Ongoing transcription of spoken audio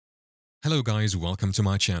Hello guys, welcome to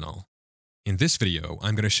my channel. In this video,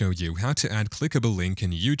 I'm going to show you how to add clickable link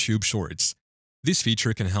in YouTube Shorts. This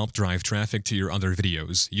feature can help drive traffic to your other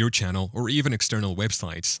videos, your channel, or even external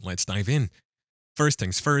websites. Let's dive in. First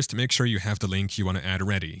things first, make sure you have the link you want to add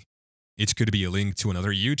ready. It could be a link to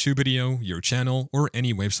another YouTube video, your channel, or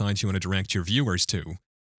any website you want to direct your viewers to.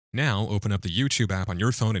 Now, open up the YouTube app on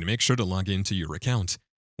your phone and make sure to log into your account.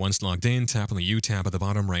 Once logged in, tap on the U tab at the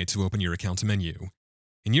bottom right to open your account menu.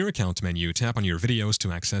 In your account menu, tap on your videos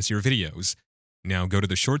to access your videos. Now go to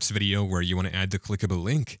the Shorts video where you want to add the clickable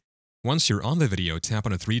link. Once you're on the video, tap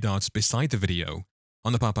on the three dots beside the video.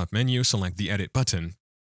 On the pop-up menu, select the Edit button.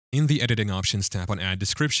 In the editing options, tap on Add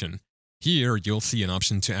Description. Here, you'll see an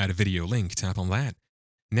option to add a video link. Tap on that.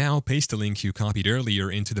 Now, paste the link you copied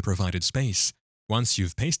earlier into the provided space. Once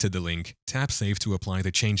you've pasted the link, tap Save to apply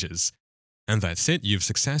the changes. And that's it, you've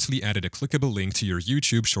successfully added a clickable link to your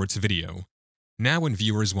YouTube Shorts video. Now when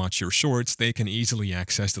viewers watch your shorts, they can easily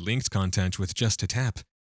access the linked content with just a tap.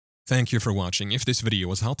 Thank you for watching. If this video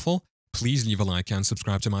was helpful, please leave a like and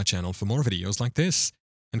subscribe to my channel for more videos like this.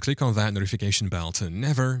 And click on that notification bell to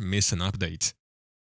never miss an update.